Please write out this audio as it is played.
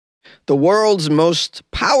The world's most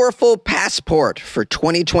powerful passport for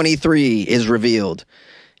 2023 is revealed.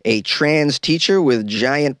 A trans teacher with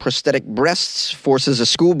giant prosthetic breasts forces a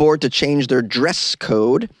school board to change their dress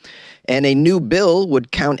code, and a new bill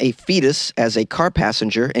would count a fetus as a car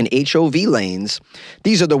passenger in HOV lanes.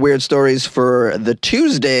 These are the weird stories for the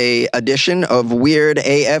Tuesday edition of Weird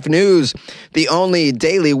AF News, the only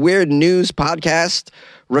daily weird news podcast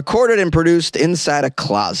recorded and produced inside a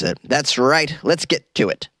closet. That's right, let's get to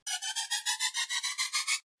it.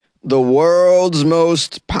 The world's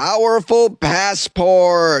most powerful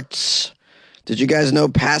passports. Did you guys know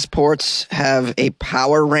passports have a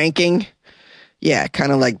power ranking? Yeah,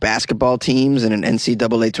 kind of like basketball teams in an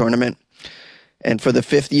NCAA tournament. And for the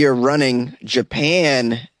fifth year running,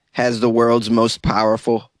 Japan has the world's most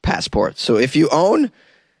powerful passport. So if you own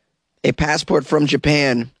a passport from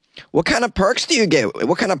Japan, what kind of perks do you get?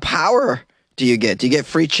 What kind of power do you get? Do you get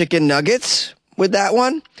free chicken nuggets with that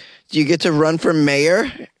one? Do you get to run for mayor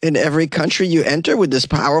in every country you enter with this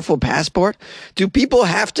powerful passport? Do people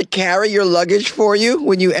have to carry your luggage for you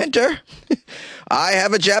when you enter? I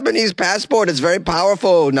have a Japanese passport. It's very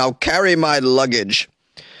powerful. Now carry my luggage.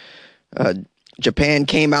 Japan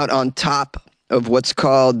came out on top of what's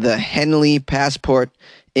called the Henley Passport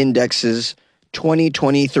Index's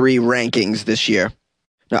 2023 rankings this year.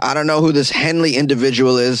 Now, I don't know who this Henley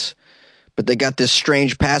individual is, but they got this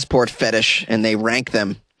strange passport fetish and they rank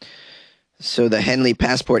them. So the Henley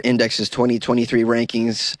Passport Index's 2023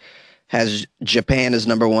 rankings has Japan as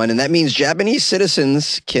number one, and that means Japanese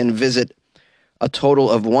citizens can visit a total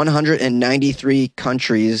of 193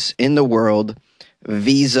 countries in the world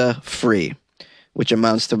visa-free, which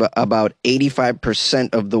amounts to about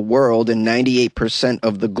 85% of the world and 98%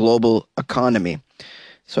 of the global economy.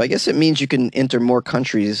 So I guess it means you can enter more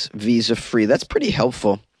countries visa-free. That's pretty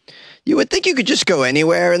helpful. You would think you could just go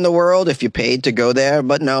anywhere in the world if you paid to go there,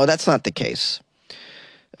 but no, that's not the case.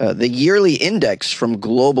 The yearly index from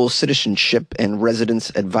global citizenship and residence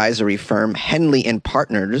advisory firm Henley and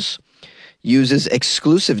Partners uses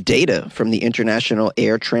exclusive data from the International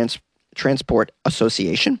Air Transport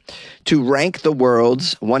Association to rank the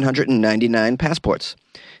world's 199 passports.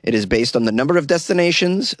 It is based on the number of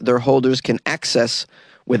destinations their holders can access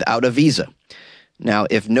without a visa. Now,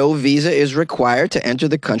 if no visa is required to enter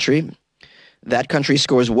the country, that country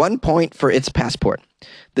scores 1 point for its passport.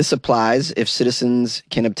 This applies if citizens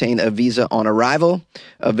can obtain a visa on arrival,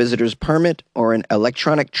 a visitor's permit, or an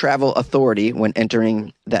electronic travel authority when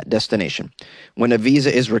entering that destination. When a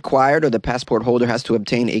visa is required or the passport holder has to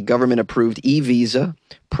obtain a government-approved e-visa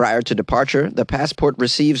prior to departure, the passport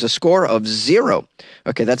receives a score of 0.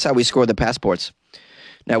 Okay, that's how we score the passports.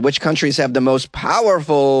 Now, which countries have the most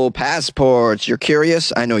powerful passports? You're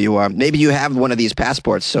curious? I know you are. Maybe you have one of these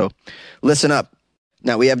passports, so listen up.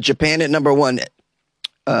 Now, we have Japan at number one.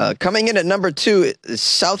 Coming in at number two is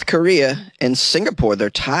South Korea and Singapore.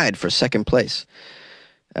 They're tied for second place.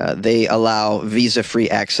 They allow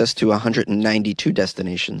visa-free access to 192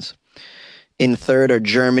 destinations. In third are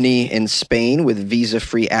Germany and Spain with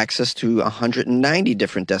visa-free access to 190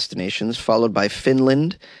 different destinations, followed by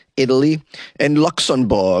Finland, Italy, and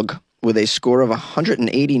Luxembourg with a score of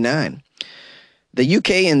 189. The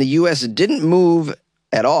UK and the US didn't move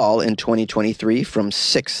at all in 2023 from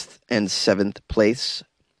 6th and 7th place,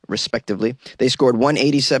 respectively. They scored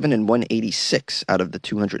 187 and 186 out of the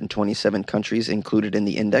 227 countries included in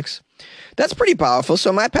the index. That's pretty powerful.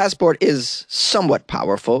 So my passport is somewhat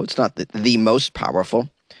powerful. It's not the most powerful.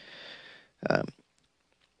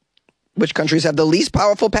 Which countries have the least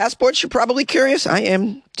powerful passports? You're probably curious. I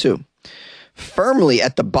am too. Firmly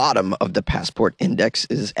at the bottom of the passport index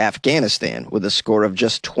is Afghanistan with a score of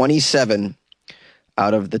just 27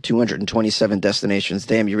 out of the 227 destinations.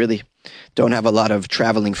 Damn, you really don't have a lot of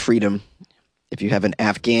traveling freedom if you have an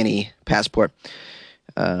Afghani passport.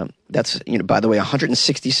 That's, by the way,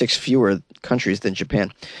 166 fewer countries than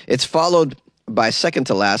Japan. It's followed by second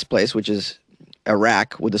to last place, which is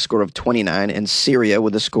Iraq with a score of 29 and Syria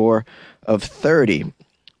with a score of 30.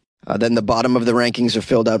 Then the bottom of the rankings are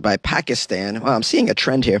filled out by Pakistan. Well, I'm seeing a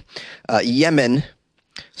trend here. Yemen,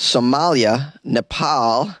 Somalia,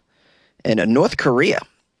 Nepal, and North Korea.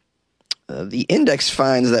 The index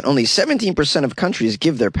finds that only 17% of countries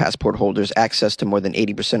give their passport holders access to more than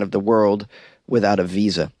 80% of the world without a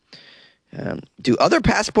visa. Do other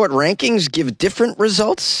passport rankings give different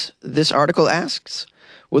results? This article asks.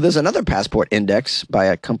 Well, there's another passport index by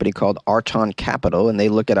a company called Arton Capital, and they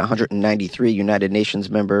look at 193 United Nations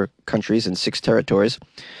member countries and 6 territories.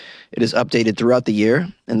 It is updated throughout the year,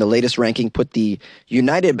 and the latest ranking put the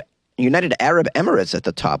United Arab Emirates at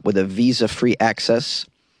the top with a visa-free access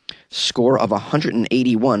score of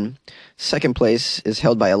 181. Second place is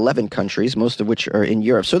held by 11 countries, most of which are in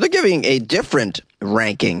Europe. So they're giving a different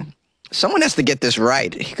ranking. Someone has to get this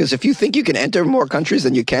right, because if you think you can enter more countries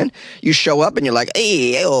than you can, you show up and you're like,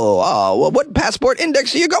 hey, well, what passport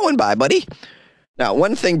index are you going by, buddy? Now,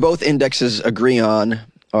 one thing both indexes agree on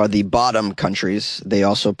are the bottom countries. They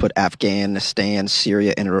also put Afghanistan,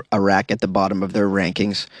 Syria, and Iraq at the bottom of their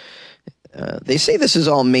rankings. They say this is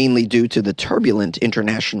all mainly due to the turbulent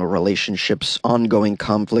international relationships, ongoing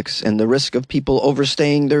conflicts, and the risk of people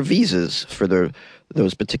overstaying their visas for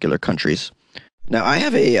those particular countries. Now, I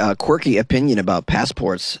have a quirky opinion about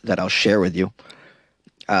passports that I'll share with you.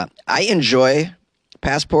 I enjoy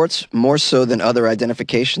passports more so than other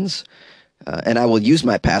identifications, and I will use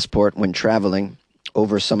my passport when traveling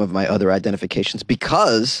over some of my other identifications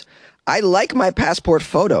because I like my passport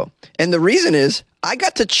photo. And the reason is I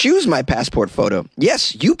got to choose my passport photo.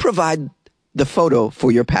 Yes, you provide the photo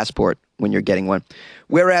for your passport when you're getting one.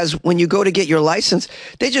 Whereas when you go to get your license,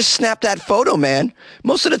 they just snap that photo, man.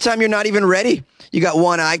 Most of the time, you're not even ready. You got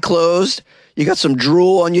one eye closed. You got some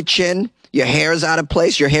drool on your chin. Your hair is out of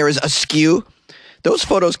place. Your hair is askew. Those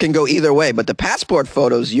photos can go either way. But the passport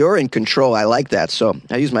photos, you're in control. I like that. So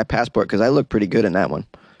I use my passport because I look pretty good in that one.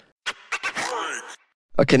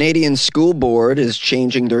 A Canadian school board is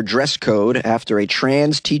changing their dress code after a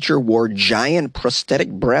trans teacher wore giant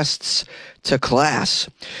prosthetic breasts to class.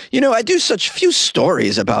 You know, I do such few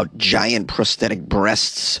stories about giant prosthetic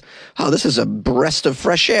breasts. Oh, this is a breath of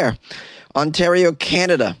fresh air. Ontario,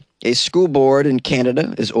 Canada. A school board in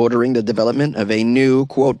Canada is ordering the development of a new,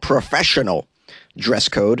 quote, professional dress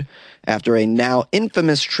code after a now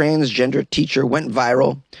infamous transgender teacher went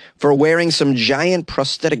viral for wearing some giant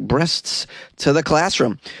prosthetic breasts to the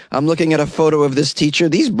classroom. I'm looking at a photo of this teacher.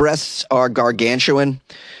 These breasts are gargantuan,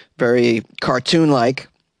 very cartoon-like.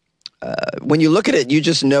 When you look at it, you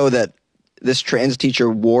just know that this trans teacher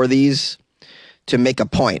wore these to make a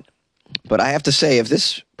point. But I have to say, if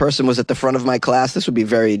this person was at the front of my class, this would be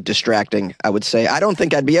very distracting, I would say. I don't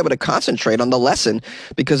think I'd be able to concentrate on the lesson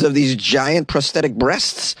because of these giant prosthetic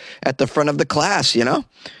breasts at the front of the class, you know?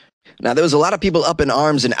 Now, there was a lot of people up in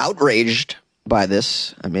arms and outraged by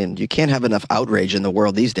this. I mean, you can't have enough outrage in the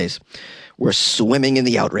world these days. We're swimming in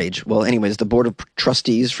the outrage. Well, anyways, the Board of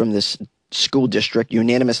Trustees from this school district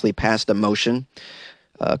unanimously passed a motion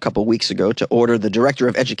a couple weeks ago to order the Director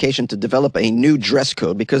of Education to develop a new dress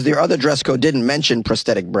code because their other dress code didn't mention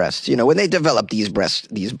prosthetic breasts. You know, when they develop these breasts,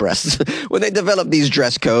 when they develop these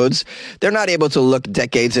dress codes, they're not able to look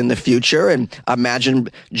decades in the future and imagine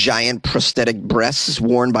giant prosthetic breasts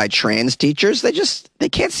worn by trans teachers. They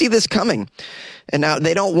can't see this coming. And now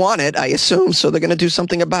they don't want it, I assume, so they're going to do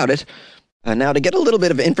something about it. Now, to get a little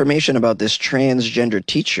bit of information about this transgender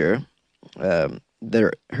teacher,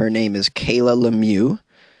 her name is Kayla Lemieux,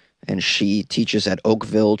 and she teaches at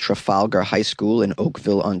Oakville Trafalgar High School in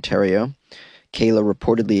Oakville, Ontario. Kayla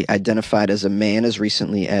reportedly identified as a man as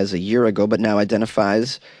recently as a year ago, but now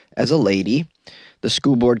identifies as a lady. The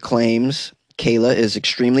school board claims Kayla is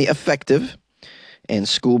extremely effective, and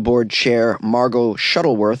school board chair Margot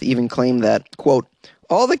Shuttleworth even claimed that, quote,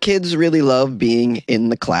 all the kids really love being in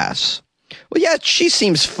the class. Well, yeah, she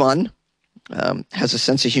seems fun, has a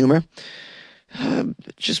sense of humor.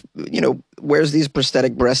 Just, you know, wears these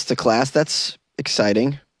prosthetic breasts to class. That's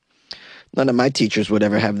exciting. None of my teachers would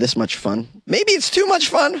ever have this much fun. Maybe it's too much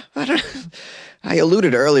fun. I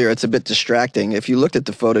alluded earlier, it's a bit distracting. If you looked at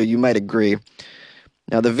the photo, you might agree.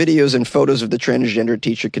 Now, the videos and photos of the transgender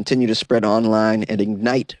teacher continue to spread online and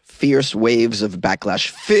ignite fierce waves of backlash.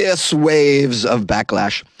 Fierce waves of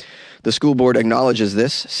backlash. The school board acknowledges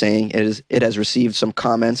this, saying it has received some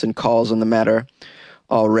comments and calls on the matter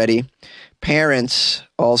already. Parents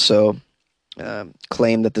also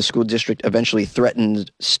claim that the school district eventually threatened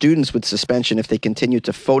students with suspension if they continue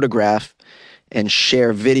to photograph and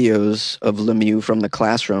share videos of Lemieux from the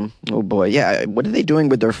classroom. Oh boy, yeah. What are they doing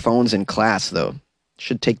with their phones in class, though?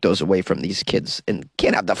 Should take those away from these kids. And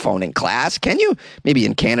can't have the phone in class, can you? Maybe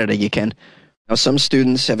in Canada you can. Now, some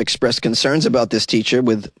students have expressed concerns about this teacher,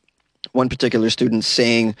 with one particular student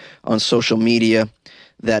saying on social media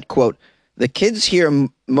that, quote, the kids here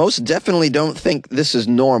most definitely don't think this is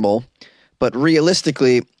normal, but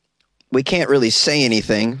realistically, we can't really say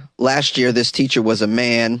anything. Last year, this teacher was a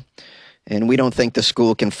man, and we don't think the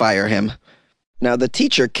school can fire him. Now, the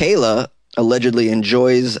teacher, Kayla, allegedly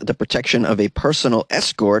enjoys the protection of a personal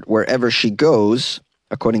escort wherever she goes,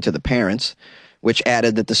 according to the parents, which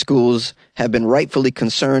added that the schools have been rightfully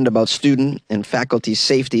concerned about student and faculty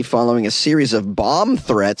safety following a series of bomb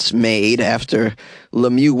threats made after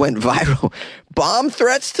Lemieux went viral. bomb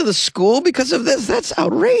threats to the school because of this? That's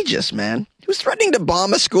outrageous, man. He was threatening to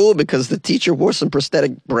bomb a school because the teacher wore some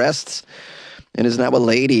prosthetic breasts and is now a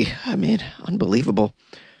lady. I mean, unbelievable.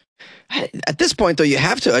 At this point, though, you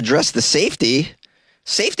have to address the safety.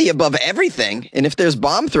 Safety above everything. And if there's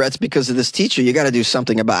bomb threats because of this teacher, you got to do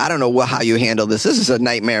something about it. I don't know how you handle this. This is a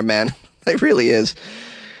nightmare, man. It really is.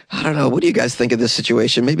 I don't know. What do you guys think of this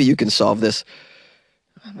situation? Maybe you can solve this.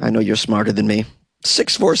 I know you're smarter than me.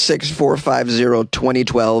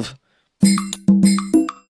 646-450-2012.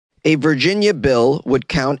 A Virginia bill would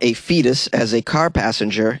count a fetus as a car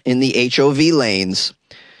passenger in the HOV lanes.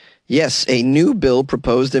 Yes, a new bill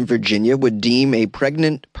proposed in Virginia would deem a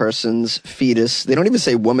pregnant person's fetus, they don't even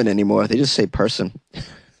say woman anymore, they just say person.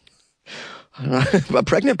 A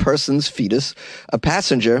pregnant person's fetus, a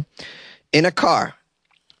passenger in a car.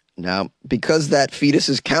 Now, because that fetus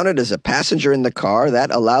is counted as a passenger in the car,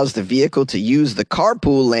 that allows the vehicle to use the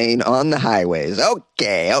carpool lane on the highways.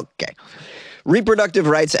 Okay. Reproductive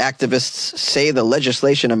rights activists say the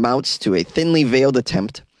legislation amounts to a thinly veiled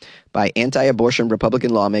attempt by anti-abortion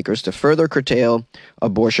Republican lawmakers to further curtail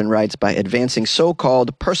abortion rights by advancing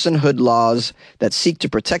so-called personhood laws that seek to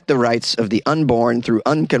protect the rights of the unborn through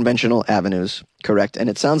unconventional avenues. Correct. And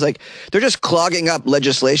it sounds like they're just clogging up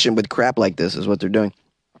legislation with crap like this is what they're doing.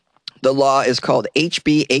 The law is called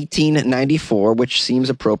HB 1894, which seems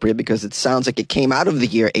appropriate because it sounds like it came out of the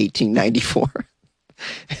year 1894.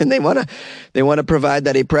 And they want to provide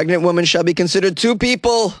that a pregnant woman shall be considered two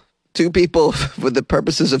people for the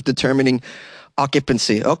purposes of determining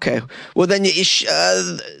occupancy. Okay. Well, then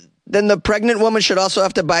then the pregnant woman should also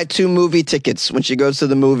have to buy 2 movie tickets when she goes to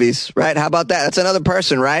the movies, right? How about that? That's another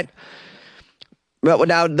person, right? Well,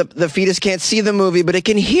 now the fetus can't see the movie, but it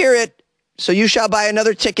can hear it. So you shall buy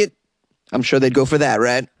another ticket. I'm sure they'd go for that,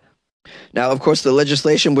 right? Now, of course, the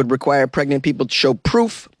legislation would require pregnant people to show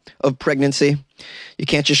proof of pregnancy. You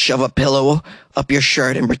can't just shove a pillow up your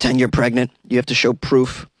shirt and pretend you're pregnant. You have to show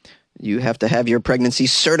proof. You have to have your pregnancy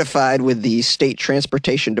certified with the state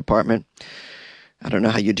transportation department. I don't know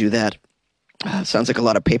how you do that. Sounds like a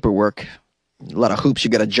lot of paperwork, a lot of hoops you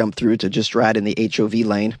got to jump through to just ride in the HOV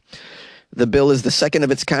lane. The bill is the second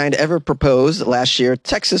of its kind ever proposed. Last year,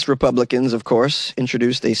 Texas Republicans, of course,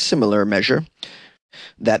 introduced a similar measure.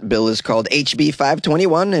 That bill is called HB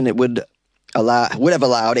 521, and it would have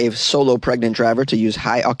allowed a solo pregnant driver to use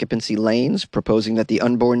high occupancy lanes, proposing that the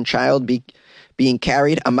unborn child being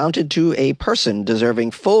carried amounted to a person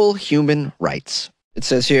deserving full human rights. It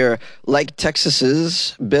says here, like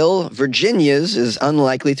Texas's bill, Virginia's is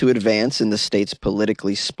unlikely to advance in the state's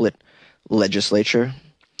politically split legislature.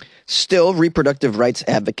 Still, reproductive rights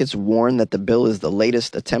advocates warn that the bill is the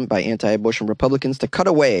latest attempt by anti-abortion Republicans to cut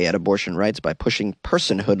away at abortion rights by pushing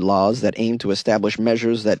personhood laws that aim to establish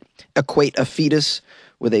measures that equate a fetus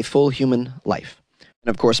with a full human life. And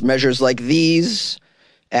of course, measures like these,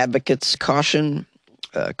 advocates caution,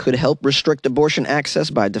 could help restrict abortion access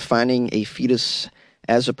by defining a fetus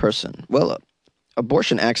as a person. Well,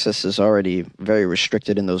 abortion access is already very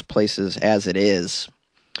restricted in those places as it is.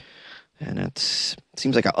 And it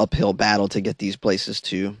seems like an uphill battle to get these places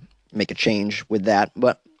to make a change with that.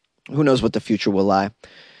 But who knows what the future will lie.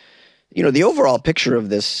 You know, the overall picture of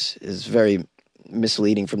this is very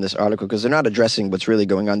misleading from this article because they're not addressing what's really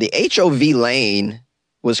going on. The HOV lane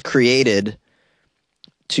was created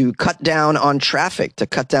to cut down on traffic, to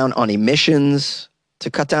cut down on emissions,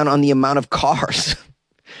 to cut down on the amount of cars.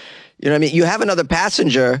 You know what I mean? You have another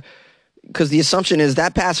passenger because the assumption is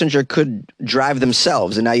that passenger could drive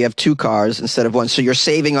themselves, and now you have 2 cars instead of 1. So you're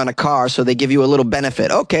saving on a car, so they give you a little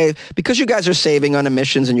benefit. Okay, because you guys are saving on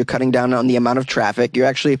emissions and you're cutting down on the amount of traffic, you're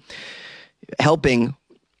actually helping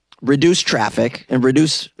reduce traffic and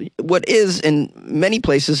reduce what is, in many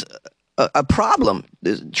places, a problem.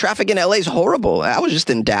 The traffic in LA is horrible. I was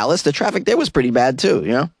just in Dallas. The traffic there was pretty bad too,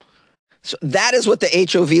 you know? So that is what the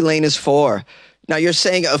HOV lane is for. Now, you're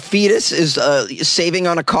saying a fetus is saving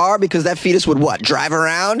on a car because that fetus would what? Drive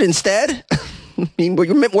around instead? I mean,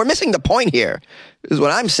 we're missing the point here, is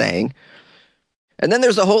what I'm saying. And then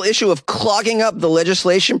there's the whole issue of clogging up the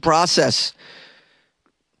legislation process,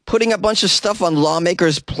 putting a bunch of stuff on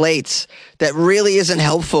lawmakers' plates that really isn't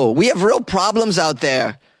helpful. We have real problems out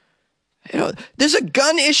there. You know, there's a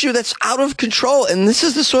gun issue that's out of control, and this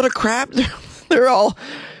is the sort of crap they're all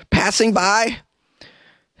passing by.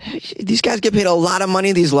 These guys get paid a lot of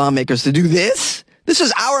money, these lawmakers, to do this. This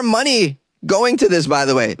is our money going to this, by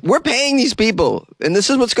the way. We're paying these people, and this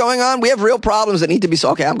is what's going on. We have real problems that need to be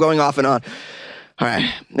solved. Okay, I'm going off and on. All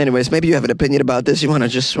right. Anyways, maybe you have an opinion about this.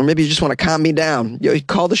 Or maybe you just want to calm me down. Yo,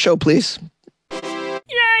 call the show, please.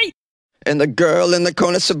 Yay! And the girl in the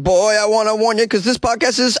corner said, boy, I want to warn you because this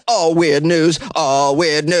podcast is all weird news. All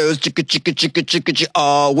weird news. Chicka, chicka, chicka, chicka, chicka.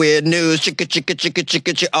 All weird news. Chicka, chicka, chicka,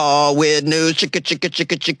 chicka, chicka. All weird news. Chicka, chicka,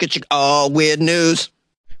 chicka, chicka, chicka. All weird news.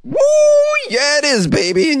 Woo! Yeah, it is,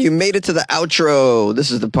 baby. And you made it to the outro.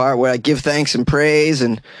 This is the part where I give thanks and praise,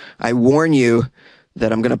 and I warn you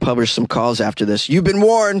that I'm going to publish some calls after this. You've been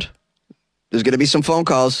warned. There's going to be some phone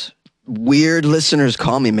calls. Weird listeners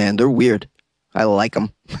call me, man. They're weird. I like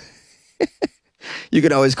them. You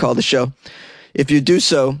can always call the show. If you do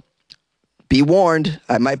so, be warned.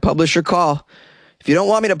 I might publish your call. If you don't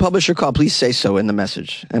want me to publish your call, please say so in the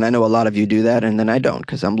message. And I know a lot of you do that, and then I don't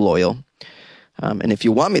because I'm loyal. And if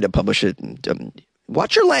you want me to publish it,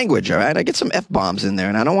 watch your language, all right? I get some F-bombs in there,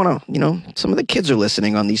 and I don't want to, some of the kids are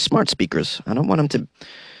listening on these smart speakers. I don't want them to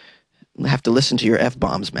have to listen to your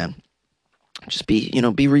F-bombs, man. Just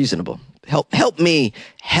be reasonable. Help me.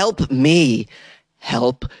 Help me.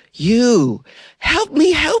 Help you. Help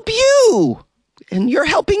me help you. And you're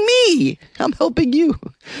helping me. I'm helping you.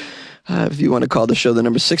 If you want to call the show, the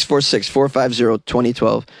number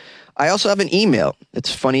 646-450-2012. I also have an email.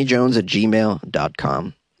 It's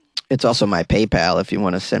funnyjones@gmail.com. It's also my PayPal if you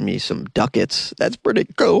want to send me some ducats. That's pretty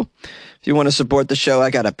cool. If you want to support the show,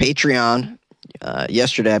 I got a Patreon.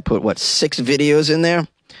 Yesterday I put, 6 videos in there?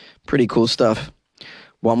 Pretty cool stuff.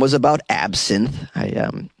 One was about absinthe.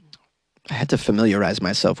 I had to familiarize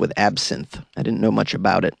myself with absinthe. I didn't know much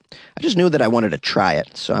about it. I just knew that I wanted to try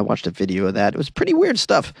it, so I watched a video of that. It was pretty weird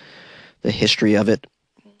stuff. The history of it,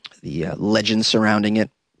 the legends surrounding it.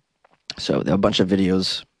 So there are a bunch of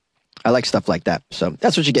videos. I like stuff like that. So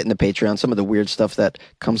that's what you get in the Patreon, some of the weird stuff that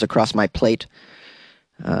comes across my plate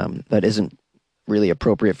that isn't really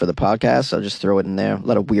appropriate for the podcast. I'll just throw it in there. A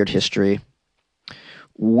lot of weird history,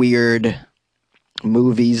 weird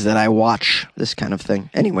movies that I watch, this kind of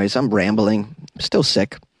thing. Anyways, I'm rambling. I'm still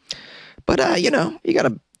sick. But, you gotta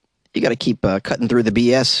keep cutting through the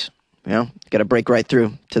BS. You gotta break right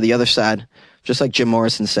through to the other side. Just like Jim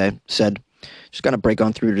Morrison said, just gotta break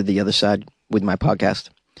on through to the other side with my podcast.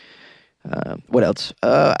 What else?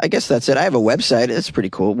 I guess that's it. I have a website. It's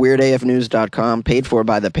pretty cool. WeirdAFnews.com, paid for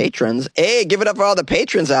by the patrons. Hey, give it up for all the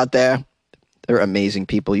patrons out there. They're amazing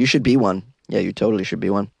people. You should be one. Yeah, you totally should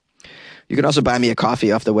be one. You can also buy me a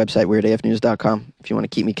coffee off the website, WeirdAFnews.com, if you want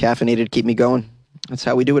to keep me caffeinated, keep me going. That's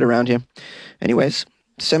how we do it around here. Anyways,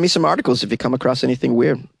 send me some articles if you come across anything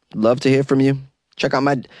weird. Love to hear from you. Check out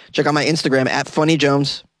my Instagram at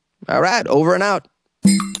FunnyJones. All right, over and out.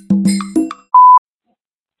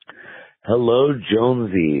 Hello,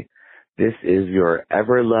 Jonesy. This is your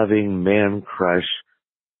ever-loving man crush,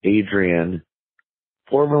 Adrian,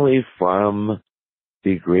 formerly from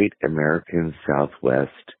the Great American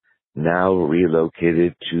Southwest, now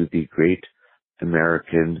relocated to the Great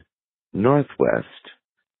American Northwest.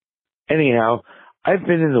 Anyhow, I've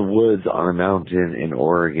been in the woods on a mountain in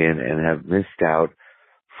Oregon and have missed out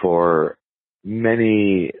for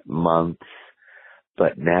many months,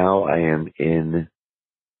 but now I am in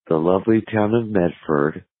the lovely town of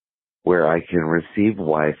Medford, where I can receive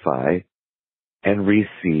Wi-Fi and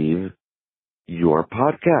receive your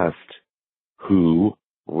podcast,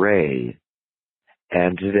 Hooray.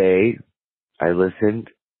 And today I listened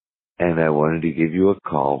and I wanted to give you a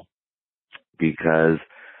call because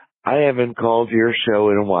I haven't called your show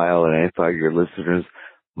in a while and I thought your listeners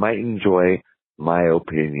might enjoy my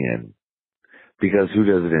opinion. Because who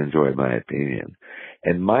doesn't enjoy my opinion?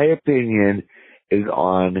 And my opinion is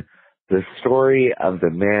on the story of the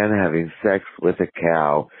man having sex with a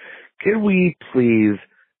cow. Can we please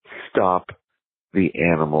stop the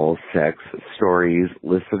animal sex stories,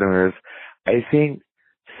 listeners? I think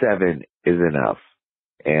 7 is enough.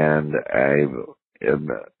 And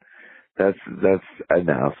that's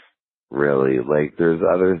enough, really. Like, there's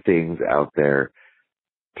other things out there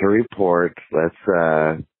to report. Let's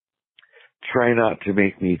try not to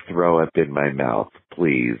make me throw up in my mouth,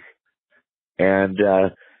 please. And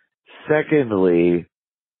secondly,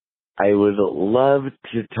 I would love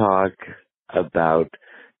to talk about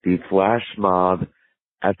the flash mob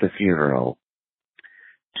at the funeral.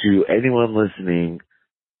 To anyone listening,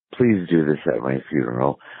 please do this at my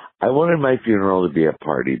funeral. I wanted my funeral to be a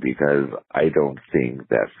party because I don't think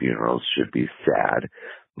that funerals should be sad.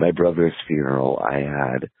 My brother's funeral, I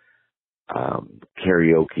had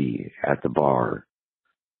karaoke at the bar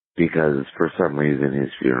because for some reason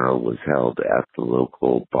his funeral was held at the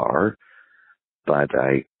local bar, but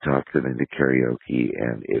I talked him into karaoke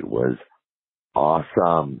and it was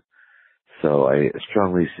awesome. So I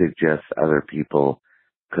strongly suggest other people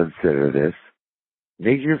consider this.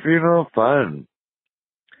 Make your funeral fun.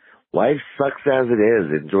 Life sucks as it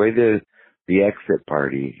is. Enjoy the the exit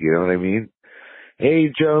party. You know what I mean?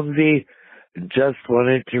 Hey, Jonesy, just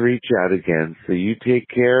wanted to reach out again. So you take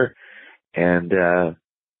care, and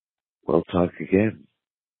we'll talk again.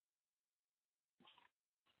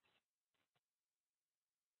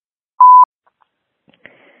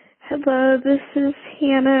 Hello, this is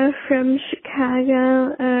Hannah from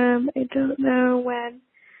Chicago. I don't know when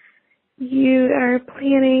you are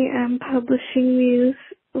planning on publishing these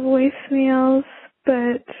voicemails,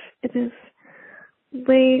 but it is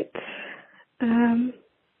late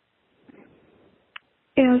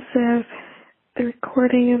as of the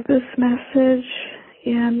recording of this message,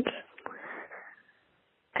 and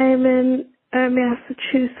I'm in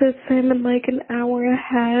Massachusetts. I'm in like an hour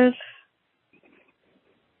ahead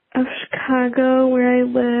of Chicago where I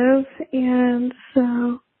live, and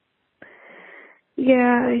so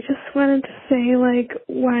yeah, I just wanted to say, like,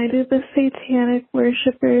 why do the satanic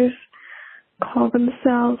worshipers call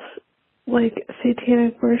themselves like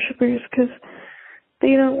satanic worshipers? Because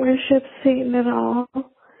they don't worship Satan at all.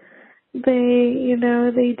 They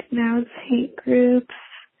denounce hate groups.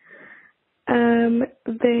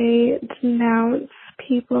 They denounce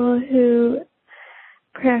people who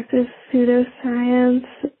practice pseudoscience.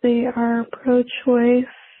 They are pro-choice.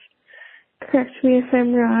 Correct me if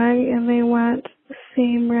I'm wrong, and they want the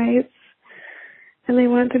same rights, and they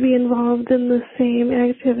want to be involved in the same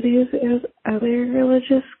activities as other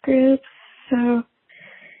religious groups. So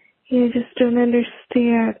you just don't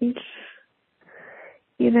understand,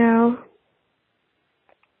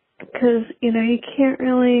 because, you can't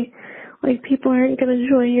really, like, people aren't going to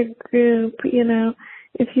join your group,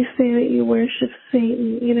 if you say that you worship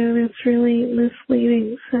Satan, that's really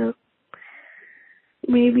misleading. So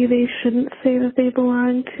maybe they shouldn't say that they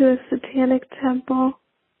belong to a satanic temple.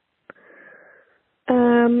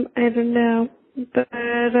 I don't know, but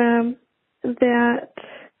that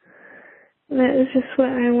is just what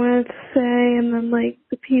I wanted to say. And then, like,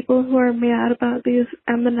 the people who are mad about these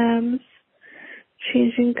M&Ms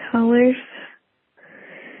changing colors,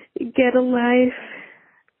 get a life,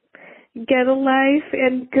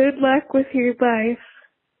 and good luck with your life.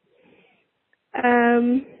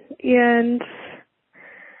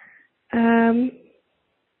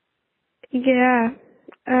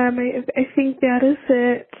 I think that is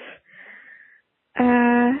it.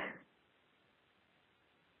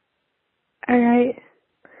 All right.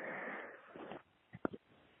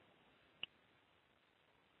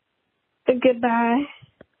 Goodbye.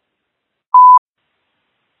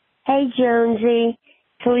 Hey, Jonesy,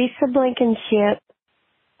 to Lisa Blankenship.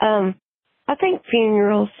 I think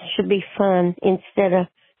funerals should be fun instead of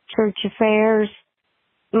church affairs.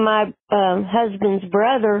 My husband's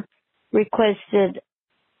brother requested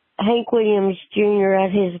Hank Williams Jr.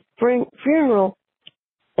 at his funeral,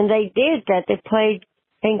 and they did that. They played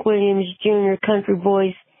Hank Williams Jr., Country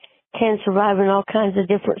Boys Can Survive, and all kinds of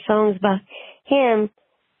different songs by him,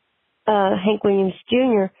 Hank Williams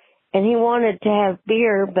Jr., and he wanted to have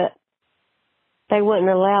beer, but they wouldn't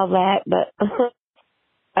allow that. But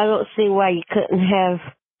I don't see why you couldn't have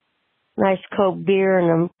nice cold beer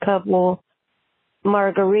and a couple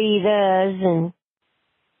margaritas and,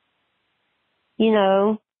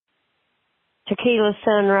 tequila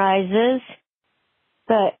sunrises.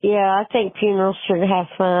 But, yeah, I think funerals should have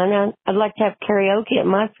fun. I'd like to have karaoke at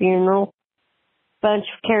my funeral. Bunch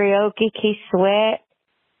of karaoke, Keith Sweat,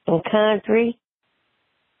 and country,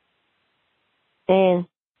 and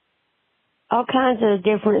all kinds of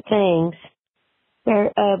different things.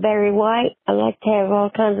 Barry White, I like to have all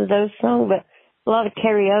kinds of those songs, but a lot of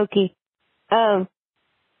karaoke.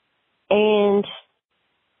 And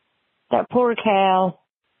that poor cow.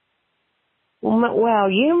 Wow,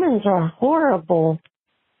 humans are horrible.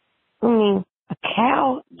 I mean, a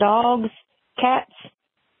cow, dogs, cats,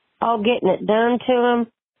 all getting it done to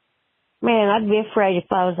them. Man, I'd be afraid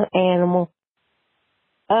if I was an animal.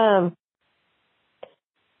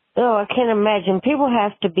 I can't imagine. People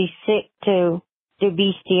have to be sick to do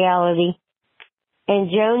bestiality. And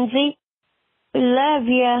Jonesy, we love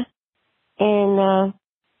you. And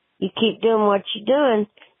you keep doing what you're doing.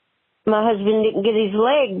 My husband didn't get his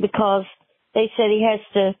leg because they said he has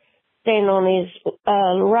to stand on his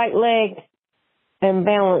right leg and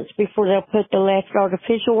balance before they'll put the left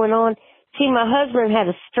artificial one on. See, my husband had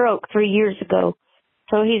a stroke 3 years ago,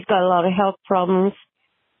 so he's got a lot of health problems,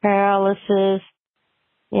 paralysis.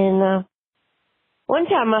 And one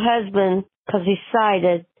time my husband, because he's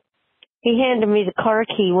sighted, he handed me the car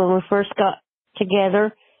key when we first got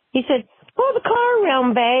together. He said, pull the car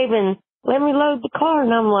around, babe, and let me load the car.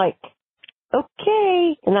 And I'm like,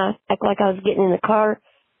 okay. And I act like I was getting in the car,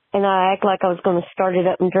 and I act like I was going to start it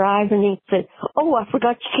up and drive. And he said, oh, I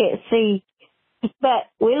forgot you can't see. But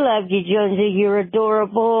we love you, Jonesy. You're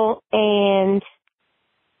adorable, and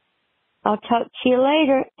I'll talk to you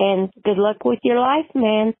later, and good luck with your life,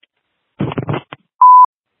 man.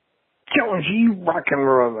 Jonesy, rock and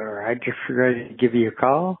roller. I just forgot to give you a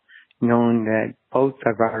call, knowing that both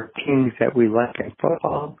of our teams that we like in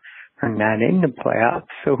football are not in the playoffs.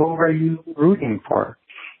 So who are you rooting for?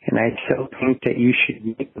 And I still think that you should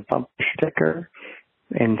make the bumper sticker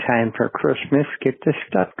in time for Christmas. Get this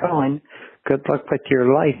stuff going. Good luck with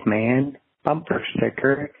your life, man. Bumper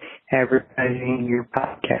sticker advertising your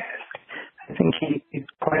podcast. I think you did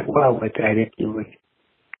quite well with that if you would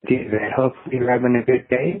do that. Hopefully you're having a good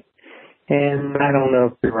day. And I don't know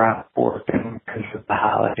if you're out working because of the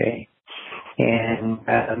holiday. And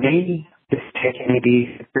maybe just take any of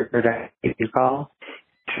these that I give you a call,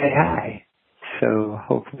 say hi. So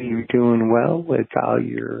hopefully you're doing well with all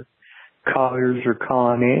your callers are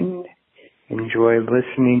calling in. Enjoy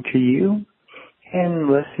listening to you and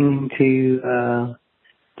listening to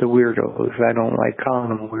the weirdos. I don't like calling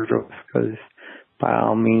them weirdos because by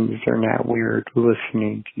all means they're not weird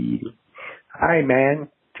listening to you. All right, man.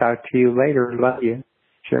 Talk to you later. Love you.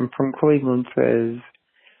 Jim from Cleveland says,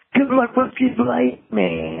 good luck with your life,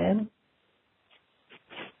 man.